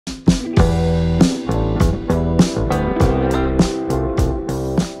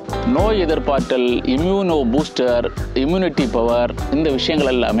நோய் எதிர்ப்பாற்றல், immuno booster, immunity power, இந்த விஷயங்கள்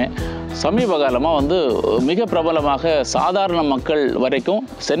எல்லாமே சமீப காலமாக மிக பிரபலமாக சாதாரண மக்கள் வரைக்கும்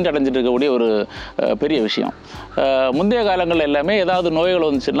சென்றடைஞ்சிட்டு இருக்கக்கூடிய ஒரு பெரிய விஷயம். முந்தைய காலங்கள் எல்லாமே ஏதாவது நோய்கள்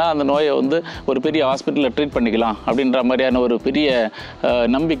வந்துச்சுன்னா அந்த நோயை ஒரு பெரிய ஹாஸ்பிட்டலில் ட்ரீட் பண்ணிக்கலாம் அப்படின்ற மாதிரியான ஒரு பெரிய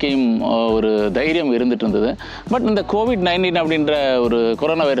நம்பிக்கையும் ஒரு தைரியம் இருந்துட்டு இருந்தது. பட் இந்த கோவிட்-19 அப்படின்ற ஒரு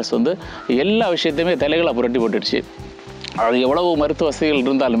கொரோனா வைரஸ் எல்லா விஷயத்தையுமே தலைகளை புரட்டி போட்டுடுச்சு. அது எவ்வளவு மருத்துவ வசதிகள்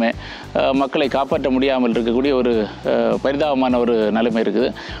இருந்தாலுமே மக்களை காப்பாற்ற முடியாமல் இருக்கக்கூடிய ஒரு பரிதாபமான ஒரு நிலைமை இருக்குது.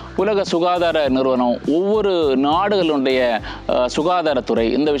 உலக சுகாதார நிறுவனம், ஒவ்வொரு நாடுகளுடைய சுகாதாரத்துறை,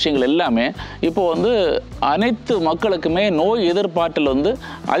 இந்த விஷயங்கள் எல்லாமே இப்போ அனைத்து மக்களுக்குமே நோய் எதிர்ப்பாற்றல்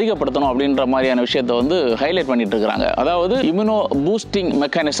அதிகப்படுத்தணும் அப்படின்ற மாதிரியான விஷயத்தை ஹைலைட் பண்ணிட்டு இருக்கிறாங்க. அதாவது இம்யூனோ பூஸ்டிங்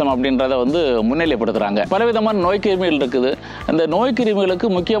மெக்கானிசம் அப்படின்றத முன்னிலைப்படுத்துகிறாங்க. பலவிதமான நோய் கிருமிகள் இருக்குது. அந்த நோய் கிருமிகளுக்கு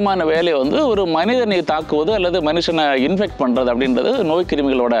முக்கியமான வேலை ஒரு மனிதனை தாக்குவது அல்லது மனுஷனை இன்ஃபெக்ட் பண்ணுறது அப்படின்றது நோய்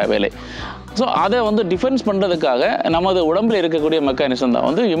கிருமிகளோட வேலை. ஸோ அதை டிஃபென்ஸ் பண்ணுறதுக்காக நமது உடம்பில் இருக்கக்கூடிய மெக்கானிசம்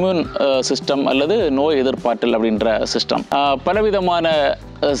தான் இம்யூன் சிஸ்டம் அல்லது நோய் எதிர்ப்பாற்றல் அப்படின்ற சிஸ்டம். பலவிதமான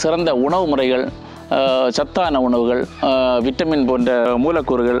சிறந்த உணவு முறைகள், சத்தான உணவுகள், விட்டமின் போன்ற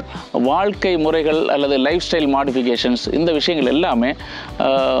மூலக்கூறுகள், வாழ்க்கை முறைகள் அல்லது லைஃப் ஸ்டைல் மாடிஃபிகேஷன்ஸ், இந்த விஷயங்கள் எல்லாமே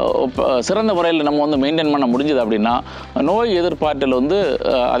சிறந்த முறையில் நம்ம மெயின்டைன் பண்ண முடிஞ்சது அப்படின்னா நோய் எதிர்ப்பாற்றல்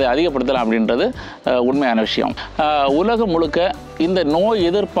அதை அதிகப்படுத்தலாம் அப்படின்றது உண்மையான விஷயம். உலகம் முழுக்க இந்த நோய்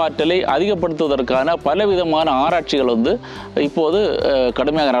எதிர்ப்பாற்றலை அதிகப்படுத்துவதற்கான பலவிதமான ஆராய்ச்சிகள் இப்போது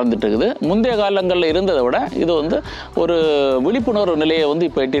கடுமையாக நடந்துட்டு இருக்குது. முந்தைய காலங்களில் இருந்ததை விட இது ஒரு விழிப்புணர்வு நிலையை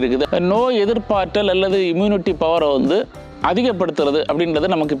இப்போ எட்டியிருக்குது. நோய் எதிர்ப்பாற்றல் அல்லது இம்யூனிட்டி பவரை அதிகப்படுத்துறது அப்படின்றது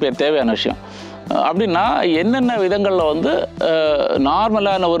நமக்கு இப்போ தேவையான விஷயம். அப்படின்னா என்னென்ன விதங்களில்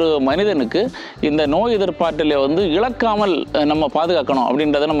நார்மலான ஒரு மனிதனுக்கு இந்த நோய் எதிர்ப்பாற்றலை இழக்காமல் நம்ம பாதுகாக்கணும்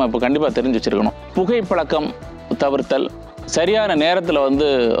அப்படின்றத நம்ம இப்போ கண்டிப்பாக தெரிஞ்சு வச்சுருக்கணும். புகைப்பழக்கம் தவிர்த்தல், சரியான நேரத்தில்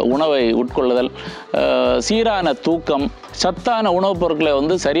உணவை உட்கொள்ளுதல், சீரான தூக்கம், சத்தான உணவுப்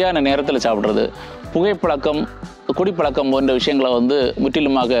பொருட்களை சரியான நேரத்தில் சாப்பிட்றது, புகைப்பழக்கம், குடிப்பழக்கம் போன்ற விஷயங்களை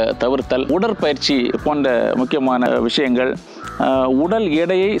முற்றிலுமாக தவிர்த்தல், உடற்பயிற்சி போன்ற முக்கியமான விஷயங்கள், உடல்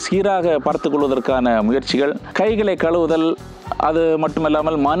எடையை சீராக பார்த்து கொள்வதற்கான முயற்சிகள், கைகளை கழுவுதல், அது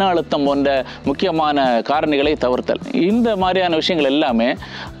மட்டுமல்லாமல் மன அழுத்தம் போன்ற முக்கியமான காரணிகளை தவிர்த்தல், இந்த மாதிரியான விஷயங்கள் எல்லாமே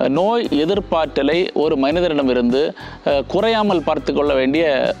நோய் எதிர்ப்பாற்றலை ஒரு மனிதனிடமிருந்து குறையாமல் பார்த்து கொள்ள வேண்டிய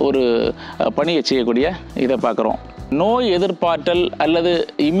ஒரு பணியை செய்யக்கூடிய இதை பார்க்குறோம். நோய் எதிர்ப்பாற்றல் அல்லது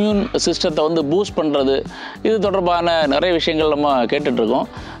இம்யூன் சிஸ்டத்தை பூஸ்ட் பண்ணுறது, இது தொடர்பான நிறைய விஷயங்கள் நம்ம கேட்டுட்ருக்கோம்.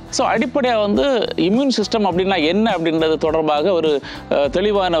 ஸோ அடிப்படையாக இம்யூன் சிஸ்டம் அப்படின்னா என்ன அப்படின்றது தொடர்பாக ஒரு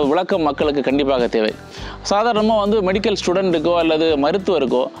தெளிவான விளக்கம் மக்களுக்கு கண்டிப்பாக தேவை. சாதாரணமாக மெடிக்கல் ஸ்டூடெண்ட்டுக்கோ அல்லது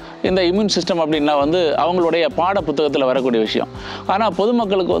மருத்துவருக்கோ இந்த இம்யூன் சிஸ்டம் அப்படின்னா அவங்களுடைய பாட புத்தகத்தில் வரக்கூடிய விஷயம். ஆனால்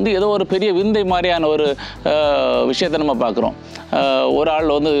பொதுமக்களுக்கு ஏதோ ஒரு பெரிய விந்தை மாதிரியான ஒரு விஷயத்தை நம்ம பார்க்குறோம். ஒரு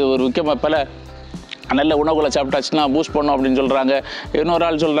ஆள் ஒரு முக்கியமாக நல்ல உணவுகளை சாப்பிட்டாச்சுன்னா பூஸ்ட் பண்ணும் அப்படின்னு சொல்கிறாங்க. இன்னொரு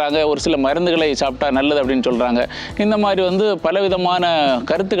ஆள் சொல்கிறாங்க ஒரு சில மருந்துகளை சாப்பிட்டா நல்லது அப்படின்னு சொல்கிறாங்க. இந்த மாதிரி பலவிதமான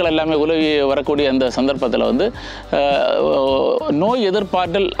கருத்துக்கள் எல்லாமே உலகி வரக்கூடிய அந்த சந்தர்ப்பத்தில் நோய்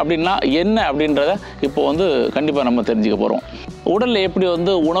எதிர்ப்பாற்றல் அப்படின்னா என்ன அப்படின்றத இப்போ கண்டிப்பாக நம்ம தெரிஞ்சுக்க போகிறோம். உடலில் எப்படி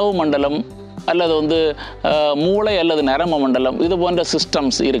உணவு மண்டலம் அல்லது மூளை அல்லது நரம்பு மண்டலம் இது போன்ற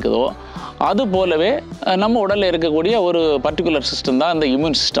சிஸ்டம்ஸ் இருக்குதோ அது போலவே நம்ம உடலில் இருக்கக்கூடிய ஒரு பர்டிகுலர் சிஸ்டம் தான் இந்த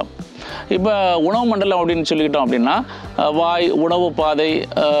இம்யூன் சிஸ்டம். இப்போ உணவு மண்டலம் அப்படின்னு சொல்லிக்கிட்டோம் அப்படின்னா வாய், உணவு பாதை,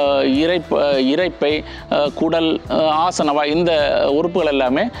 இரைப்பை, குடல், ஆசனவாய், இந்த உறுப்புகள்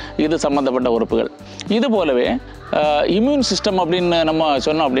எல்லாமே இது சம்மந்தப்பட்ட உறுப்புகள். இது போலவே இம்யூன் சிஸ்டம் அப்படின்னு நம்ம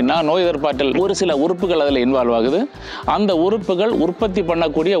சொன்னோம் அப்படின்னா நோய் எதிர்ப்பாற்றல் ஒரு சில உறுப்புகள் அதில் இன்வால்வ் ஆகுது. அந்த உறுப்புகள் உற்பத்தி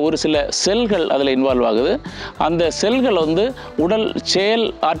பண்ணக்கூடிய ஒரு சில செல்கள் அதில் இன்வால்வ் ஆகுது. அந்த செல்கள் உடல் செயல்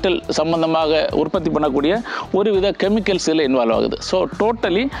ஆற்றல் சம்பந்தமாக உற்பத்தி பண்ணக்கூடிய ஒரு வித கெமிக்கல்ஸ் இதில் இன்வால்வ் ஆகுது. ஸோ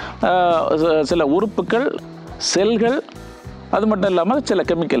டோட்டலி சில உறுப்புகள், செல்கள், அது மட்டும் இல்லாமல் சில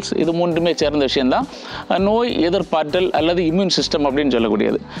கெமிக்கல்ஸ், இது மூன்றுமே சேர்ந்த விஷயந்தான் நோய் எதிர்ப்பாற்றல் அல்லது இம்யூன் சிஸ்டம் அப்படின்னு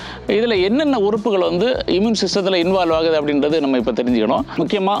சொல்லக்கூடியது. இதில் என்னென்ன உறுப்புகள் இம்யூன் சிஸ்டத்தில் இன்வால்வ் ஆகுது அப்படின்றது நம்ம இப்போ தெரிஞ்சுக்கணும்.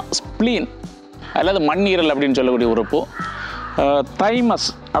 முக்கியமாக ஸ்ப்ளீன் அல்லது மண்ணீரல் அப்படின்னு சொல்லக்கூடிய உறுப்பு, தைமஸ்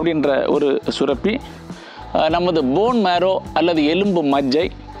அப்படின்ற ஒரு சுரப்பி, நமது போன் மேரோ அல்லது எலும்பு மஜ்ஜை,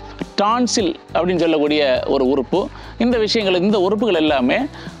 டான்சில் அப்படின்னு சொல்லக்கூடிய ஒரு உறுப்பு. இந்த விஷயங்கள், இந்த உறுப்புகள் எல்லாமே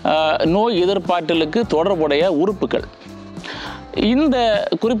நோய் எதிர்ப்பாற்றலுக்கு தொடர்புடைய உறுப்புகள். இந்த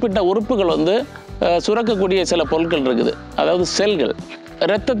குறிப்பிட்ட உறுப்புகள் சுரக்கக்கூடிய சில பொருட்கள் இருக்குது, அதாவது செல்கள்.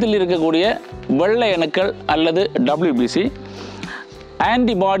 இரத்தத்தில் இருக்கக்கூடிய வெள்ளை அணுக்கள் அல்லது WBC,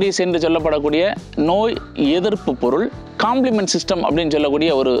 ஆன்டிபாடிஸ் என்று சொல்லப்படக்கூடிய நோய் எதிர்ப்பு பொருள், காம்ப்ளிமெண்ட் சிஸ்டம் அப்படின்னு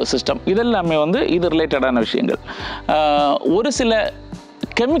சொல்லக்கூடிய ஒரு சிஸ்டம். இதெல்லாமே இது ரிலேட்டடான விஷயங்கள். ஒரு சில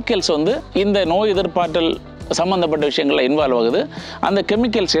கெமிக்கல்ஸ் இந்த நோய் எதிர்ப்பாற்றல் சம்மந்தப்பட்ட விஷயங்களில் இன்வால்வ் ஆகுது. அந்த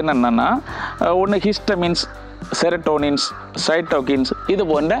கெமிக்கல்ஸ் என்னென்னா ஒன்று ஹிஸ்டமின்ஸ், செரட்டோனின்ஸ், சைட்டோகின்ஸ், இது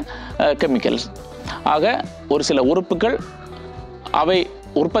போன்ற கெமிக்கல்ஸ். ஆக ஒரு சில உறுப்புகள், அவை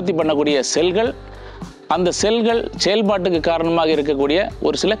உற்பத்தி பண்ணக்கூடிய செல்கள், அந்த செல்கள் செயல்பாட்டுக்கு காரணமாக இருக்கக்கூடிய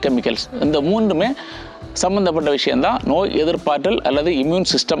ஒரு சில கெமிக்கல்ஸ், இந்த மூன்றுமே சம்பந்தப்பட்ட விஷயம்தான் நோய் எதிர்ப்பாற்றல் அல்லது இம்யூன்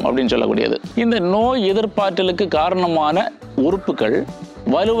சிஸ்டம் அப்படின்னு சொல்லக்கூடியது. இந்த நோய் எதிர்ப்பாற்றலுக்கு காரணமான உறுப்புகள்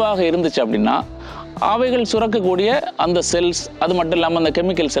வலுவாக இருந்துச்சு அப்படின்னா அவைகள் சுரக்கக்கூடிய அந்த செல்ஸ், அது மட்டும் இல்லாமல் அந்த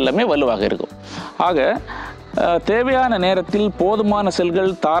கெமிக்கல்ஸ் எல்லாமே வலுவாக இருக்கும். ஆக தேவையான நேரத்தில் போதுமான செல்கள்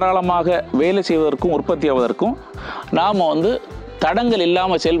தாராளமாக வேலை செய்வதற்கும் உற்பத்தி ஆவதற்கும் நாம் தடங்கள்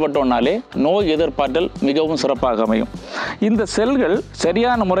இல்லாமல் செயல்பட்டோம்னாலே நோய் எதிர்ப்பாற்றல் மிகவும் சிறப்பாக அமையும். இந்த செல்கள்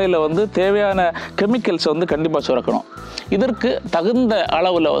சரியான முறையில் தேவையான கெமிக்கல்ஸ் கண்டிப்பாக சுரக்கணும். இதற்கு தகுந்த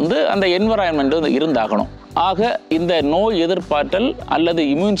அளவில் அந்த என்வரான்மெண்ட் இருந்தாகணும். ஆக இந்த நோய் எதிர்ப்பாற்றல் அல்லது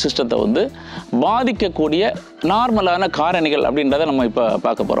இம்யூன் சிஸ்டத்தை பாதிக்கக்கூடிய நார்மலான காரணிகள் அப்படின்றத நம்ம இப்போ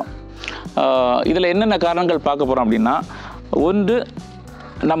பார்க்க போகிறோம். இதில் என்னென்ன காரணங்கள் பார்க்க போகிறோம் அப்படின்னா, ஒன்று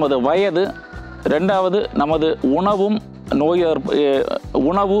நமது வயது, ரெண்டாவது நமது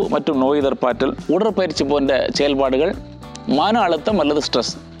உணவு மற்றும் நோய் எதிர்ப்பாற்றல், உடற்பயிற்சி போன்ற செயல்பாடுகள், மன அழுத்தம் அல்லது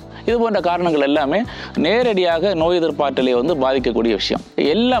ஸ்ட்ரெஸ், இது போன்ற காரணங்கள் எல்லாமே நேரடியாக நோய் எதிர்ப்பாற்றலை பாதிக்கக்கூடிய விஷயம்.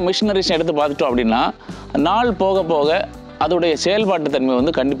 எல்லா மிஷினரிஸும் எடுத்து பார்த்துட்டோம் அப்படின்னா நாள் போக போக அதோடைய செயல்பாட்டு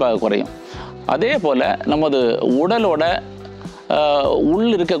தன்மை கண்டிப்பாக குறையும். அதே போல் நமது உடலோட உள்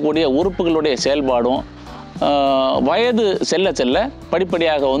இருக்கக்கூடிய உறுப்புகளுடைய செயல்பாடும் வயது செல்ல செல்ல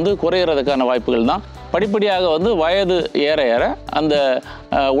படிப்படியாக குறையிறதுக்கான வாய்ப்புகள் தான். படிப்படியாக வயது ஏற ஏற அந்த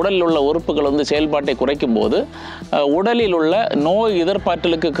உடலில் உள்ள உறுப்புகள் செயல்பாட்டை குறைக்கும் போது உடலில் உள்ள நோய்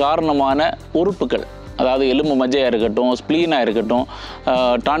எதிர்ப்பாற்றலுக்கு காரணமான உறுப்புகள், அதாவது எலும்பு மஜ்ஜையாக இருக்கட்டும், ஸ்ப்ளீனாக இருக்கட்டும்,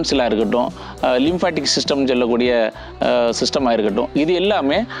 டான்சிலாக இருக்கட்டும், லிம்ஃபாட்டிக் சிஸ்டம் சொல்லக்கூடிய சிஸ்டமாக இருக்கட்டும், இது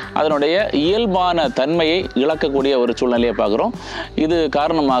எல்லாமே அதனுடைய இயல்பான தன்மையை இழக்கக்கூடிய ஒரு சூழ்நிலையை பார்க்குறோம். இது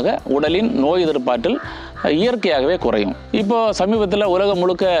காரணமாக உடலின் நோய் எதிர்ப்பாற்றல் இயற்கையாகவே குறையும். இப்போ சமீபத்தில் உலகம்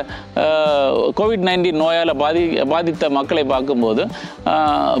முழுக்க கோவிட்-19 நோயால் பாதித்த மக்களை பார்க்கும்போது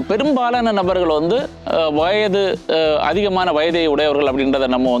பெரும்பாலான நபர்கள் வயது அதிகமான வயதை உடையவர்கள் அப்படின்றத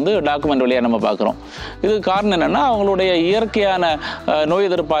நம்ம டாக்குமெண்ட் வழியாக நம்ம பார்க்குறோம். இது காரணம் என்னென்னா, அவங்களுடைய இயற்கையான நோய்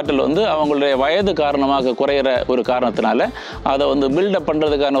எதிர்ப்பாற்றல் அவங்களுடைய வயது காரணமாக குறையிற ஒரு காரணத்தினால அதை பில்டப்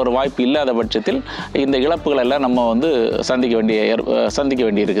பண்ணுறதுக்கான ஒரு வாய்ப்பு இல்லாத பட்சத்தில் இந்த இழப்புகள் எல்லாம் நம்ம சந்திக்க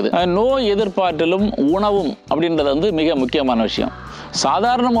வேண்டி இருக்குது. நோய் எதிர்ப்பாற்றலும் உணவும் அப்படின்றது மிக முக்கியமான விஷயம்.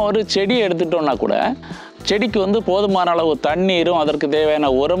 சாதாரணமாக ஒரு செடியை எடுத்துட்டோம்னா கூட செடிக்கு போதுமான அளவு தண்ணீரும் அதற்கு தேவையான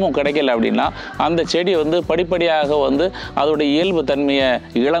உரமும் கிடைக்கல அப்படின்னா அந்த செடி படிப்படியாக அதோடைய இயல்பு தன்மையை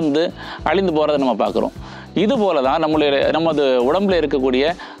இழந்து அழிந்து போகிறத நம்ம பார்க்குறோம். இதுபோல தான் நமது உடம்பில் இருக்கக்கூடிய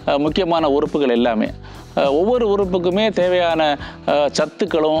முக்கியமான உறுப்புகள் எல்லாமே, ஒவ்வொரு உறுப்புக்குமே தேவையான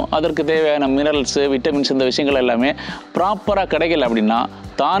சத்துக்களும் அதற்கு தேவையான மினரல்ஸு, விட்டமின்ஸ், இந்த விஷயங்கள் எல்லாமே ப்ராப்பராக கிடைக்கல அப்படின்னா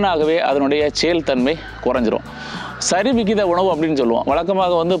தானாகவே அதனுடைய செயல்தன்மை குறைஞ்சிரும். சரிவிகித உணவு அப்படின்னு சொல்லுவோம்.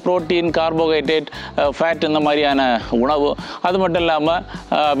 வழக்கமாக புரோட்டீன், கார்போஹைட்ரேட், ஃபேட் இந்த மாதிரியான உணவு, அது மட்டும் இல்லாமல்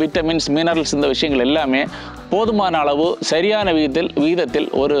விட்டமின்ஸ், மினரல்ஸ், இந்த விஷயங்கள் எல்லாமே போதுமான அளவு சரியான விகிதத்தில்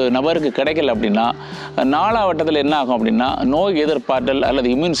ஒரு நபருக்கு கிடைக்கல அப்படின்னா நாளாவட்டத்தில் என்ன ஆகும் அப்படின்னா நோய் எதிர்ப்பாற்றல் அல்லது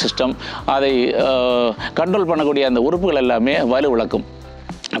இம்யூன் சிஸ்டம் அதை கண்ட்ரோல் பண்ணக்கூடிய அந்த உறுப்புகள் எல்லாமே வலுவிழக்கும்.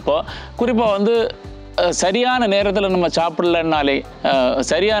 அப்போது குறிப்பாக சரியான நேரத்தில் நம்ம சாப்பிடலனாலே,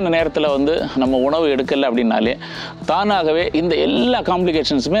 சரியான நேரத்தில் நம்ம உணவு எடுக்கலை அப்படின்னாலே தானாகவே இந்த எல்லா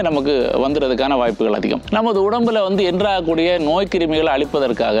காம்ப்ளிகேஷன்ஸுமே நமக்கு வந்துடுறதுக்கான வாய்ப்புகள் அதிகம். நமது உடம்பில் என்றாகக்கூடிய நோய் கிருமிகளை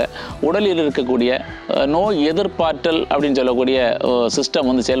அழிப்பதற்காக உடலில் இருக்கக்கூடிய நோய் எதிர்ப்பாற்றல் அப்படின்னு சொல்லக்கூடிய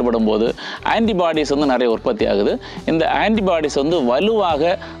சிஸ்டம் செயல்படும் போது ஆன்டிபாடிஸ் நிறைய உற்பத்தி ஆகுது. இந்த ஆன்டிபாடிஸ்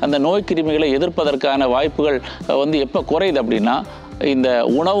வலுவாக அந்த நோய் கிருமிகளை எதிர்ப்பதற்கான வாய்ப்புகள் எப்போ குறையுது அப்படின்னா இந்த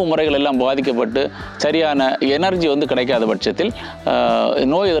உணவு முறைகள் எல்லாம் பாதிக்கப்பட்டு சரியான எனர்ஜி கிடைக்காத பட்சத்தில்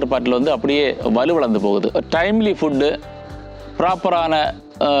நோய் எதிர்ப்பாற்றல் அப்படியே வலுவிழந்து போகுது. டைம்லி ஃபுட்டு, ப்ராப்பரான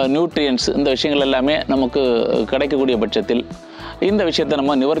நியூட்ரியன்ஸ், இந்த விஷயங்கள் எல்லாமே நமக்கு கிடைக்கக்கூடிய பட்சத்தில் இந்த விஷயத்தை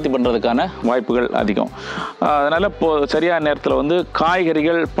நம்ம நிவர்த்தி பண்ணுறதுக்கான வாய்ப்புகள் அதிகம். அதனால் இப்போது சரியான நேரத்தில்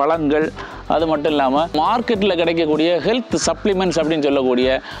காய்கறிகள், பழங்கள், அது மட்டும் இல்லாமல் மார்க்கெட்டில் கிடைக்கக்கூடிய ஹெல்த் சப்ளிமெண்ட்ஸ் அப்படின்னு சொல்லக்கூடிய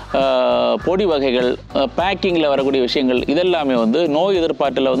பொடி வகைகள், பேக்கிங்கில் வரக்கூடிய விஷயங்கள், இதெல்லாமே நோய்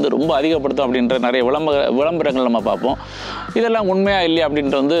எதிர்ப்பாற்றலை ரொம்ப அதிகப்படுத்தும் அப்படின்ற நிறைய விளம்பரங்கள் நம்ம பார்ப்போம். இதெல்லாம் உண்மையாக இல்லையா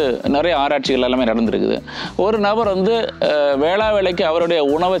அப்படின்ட்டு நிறைய ஆராய்ச்சிகள் எல்லாமே நடந்துருக்குது. ஒரு நபர் வேளா வேளைக்கு அவருடைய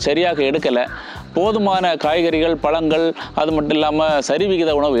உணவை சரியாக எடுக்கலை, போதுமான காய்கறிகள், பழங்கள், அது மட்டும் இல்லாமல்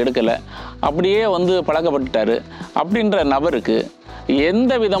சரிவிகித உணவு எடுக்கலை, அப்படியே பழக்கப்பட்டுட்டார் அப்படின்ற நபருக்கு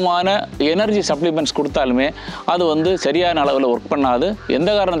எந்த விதமான எனர்ஜி சப்ளிமெண்ட்ஸ் கொடுத்தாலுமே அது சரியான அளவில் ஒர்க் பண்ணாது. எந்த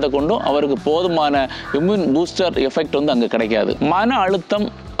காரணத்தை கொண்டும் அவருக்கு போதுமான இம்யூன் பூஸ்டர் எஃபெக்ட் அங்கே கிடைக்காது. மன அழுத்தம்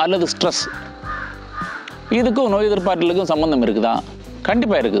அல்லது ஸ்ட்ரெஸ், இதுக்கும் நோய் எதிர்ப்பாற்றலுக்கும் சம்மந்தம் இருக்குதா?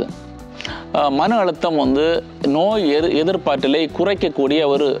 கண்டிப்பாக இருக்குது. மன அழுத்தம் வந்து நோய் எதிர்ப்பாற்றலை குறைக்கக்கூடிய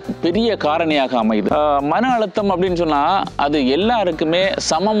ஒரு பெரிய காரணியாக அமையுது. மன அழுத்தம் அப்படின்னு சொன்னால் அது எல்லாருக்குமே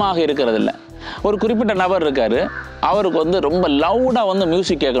சமமாக இருக்கிறது இல்லை. ஒரு குறிப்பிட்ட நபர் இருக்கார், அவருக்கு வந்து ரொம்ப லவுடாக வந்து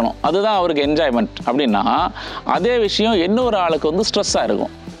மியூசிக் கேட்கணும், அதுதான் அவருக்கு என்ஜாய்மெண்ட் அப்படின்னா, அதே விஷயம் இன்னொரு ஆளுக்கு வந்து ஸ்ட்ரெஸ்ஸாக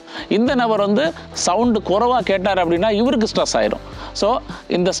இருக்கும். இந்த நபர் வந்து சவுண்டு குறைவாக கேட்டார் அப்படின்னா இவருக்கு ஸ்ட்ரெஸ் ஆயிடும். ஸோ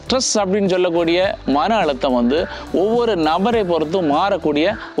இந்த ஸ்ட்ரெஸ் அப்படின்னு சொல்லக்கூடிய மன அழுத்தம் வந்து ஒவ்வொரு நபரை பொறுத்தும் மாறக்கூடிய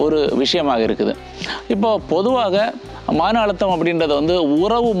ஒரு விஷயமாக இருக்குது. இப்போ பொதுவாக மன அழுத்தம் அப்படின்றது வந்து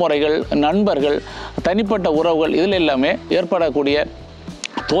உறவு முறைகள், நண்பர்கள், தனிப்பட்ட உறவுகள், இதில் எல்லாமே ஏற்படக்கூடிய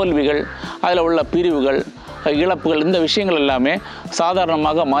தோல்விகள், அதில் உள்ள பிரிவுகள், இழப்புகள், இந்த விஷயங்கள் எல்லாமே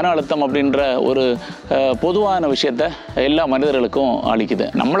சாதாரணமாக மன அழுத்தம் அப்படின்ற ஒரு பொதுவான விஷயத்தை எல்லா மனிதர்களுக்கும் அளிக்குது.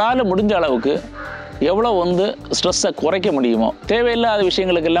 நம்மளால் முடிஞ்ச அளவுக்கு எவ்வளோ வந்து ஸ்ட்ரெஸ்ஸை குறைக்க முடியுமோ, தேவையில்லாத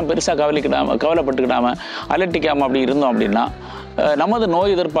விஷயங்களுக்கெல்லாம் பெருசாக கவலைப்பட்டுக்கிடாமல் அலட்டிக்காமல் அப்படி இருந்தோம் அப்படின்னா நமது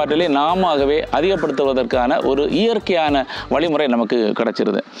நோய் எதிர்ப்பாற்றலை நாமவே அதிகப்படுத்துவதற்கான ஒரு இயற்கையான வழிமுறை நமக்கு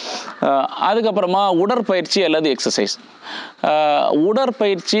கிடச்சிருது. அதுக்கப்புறமா உடற்பயிற்சி அல்லது எக்ஸசைஸ்.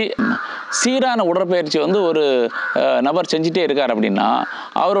 உடற்பயிற்சி, சீரான உடற்பயிற்சி வந்து ஒரு நபர் செஞ்சிட்டே இருக்கார் அப்படின்னா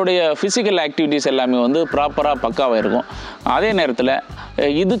அவருடைய ஃபிசிக்கல் ஆக்டிவிட்டீஸ் எல்லாமே வந்து ப்ராப்பராக பக்காவாக இருக்கும். அதே நேரத்தில்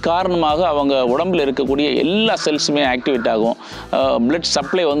இது காரணமாக அவங்க உடம்பில் இருக்கக்கூடிய எல்லா செல்ஸுமே ஆக்டிவேட் ஆகும், பிளட்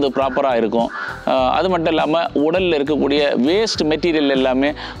சப்ளை வந்து ப்ராப்பராக இருக்கும். அது மட்டும் இல்லாமல் உடலில் இருக்கக்கூடிய வேஸ்ட் மெட்டீரியல்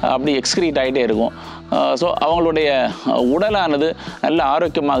எல்லாமே அப்படி எக்ஸ்க்ரீட் ஆகிட்டே இருக்கும். ஸோ அவங்களுடைய உடலானது நல்ல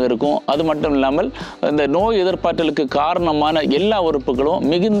ஆரோக்கியமாக இருக்கும். அது மட்டும் இல்லாமல் இந்த நோய் எதிர்ப்பாற்றலுக்கு காரணமான எல்லா உறுப்புகளும்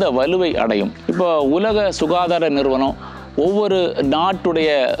மிகுந்த வலுவை அடையும். இப்போ உலக சுகாதார நிறுவனம், ஒவ்வொரு நாட்டுடைய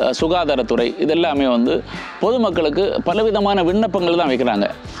சுகாதாரத்துறை, இதெல்லாமே வந்து பொதுமக்களுக்கு பலவிதமான விண்ணப்பங்கள் தான் வைக்கிறாங்க.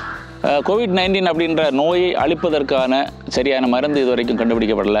 COVID-19 அப்படின்ற நோயை அழிப்பதற்கான சரியான மருந்து இது வரைக்கும்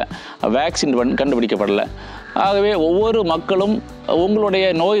கண்டுபிடிக்கப்படலை, வேக்சின் கண்டுபிடிக்கப்படலை. ஆகவே ஒவ்வொரு மக்களும் உங்களுடைய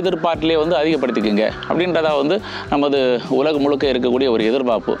நோய் எதிர்ப்பாற்றலை வந்து அதிகப்படுத்திக்குங்க அப்படின்றதா வந்து நமது உலகம் முழுக்க இருக்கக்கூடிய ஒரு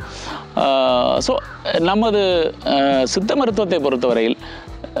எதிர்பார்ப்பு. ஸோ நமது சித்த மருத்துவத்தை பொறுத்தவரையில்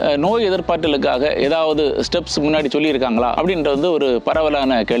நோய் எதிர்ப்பாற்றலுக்காக ஏதாவது ஸ்டெப்ஸ் முன்னாடி சொல்லியிருக்காங்களா அப்படின்றது வந்து ஒரு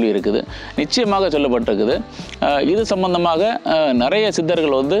பரவலான கேள்வி இருக்குது. நிச்சயமாக சொல்லப்பட்டிருக்குது. இது சம்பந்தமாக நிறைய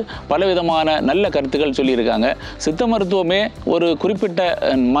சித்தர்கள் வந்து பலவிதமான நல்ல கருத்துக்கள் சொல்லியிருக்காங்க. சித்த மருத்துவமே ஒரு குறிப்பிட்ட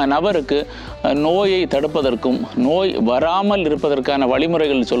நபருக்கு நோயை தடுப்பதற்கும் நோய் வராமல் இருப்பதற்கான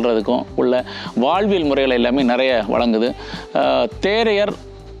வழிமுறைகள் சொல்கிறதுக்கும் உள்ள வாழ்வியல் முறைகள் எல்லாமே நிறைய வழங்குது. தேரையர்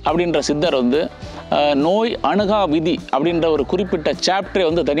அப்படின்ற சித்தர் வந்து நோய் அணுகா விதி அப்படின்ற ஒரு குறிப்பிட்ட சாப்டரை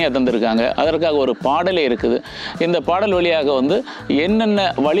வந்து தனியாக தந்திருக்காங்க. அதற்காக ஒரு பாடலே இருக்குது. இந்த பாடல் வழியாக வந்து என்னென்ன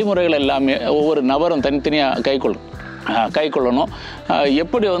வழிமுறைகள் எல்லாமே ஒவ்வொரு நபரும் தனித்தனியாக கைக்கொள்ளணும்,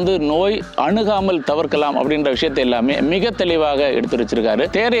 எப்படி வந்து நோய் அணுகாமல் தவிர்க்கலாம் அப்படின்ற விஷயத்தை எல்லாமே மிக தெளிவாக எடுத்து வச்சிருக்காரு.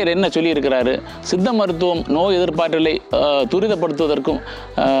 தேரையர் என்ன சொல்லியிருக்கிறாரு, சித்த மருத்துவம் நோய் எதிர்ப்பாற்றலை துரிதப்படுத்துவதற்கும்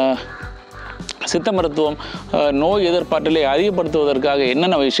சித்த மருத்துவம் நோய் எதிர்ப்பாற்றலை அதிகப்படுத்துவதற்காக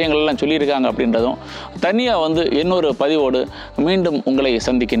என்னென்ன விஷயங்கள்லாம் சொல்லியிருக்காங்க அப்படின்றதும் தனியாக வந்து இன்னொரு பதிவோடு மீண்டும் உங்களை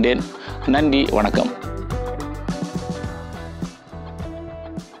சந்திக்கின்றேன். நன்றி, வணக்கம்.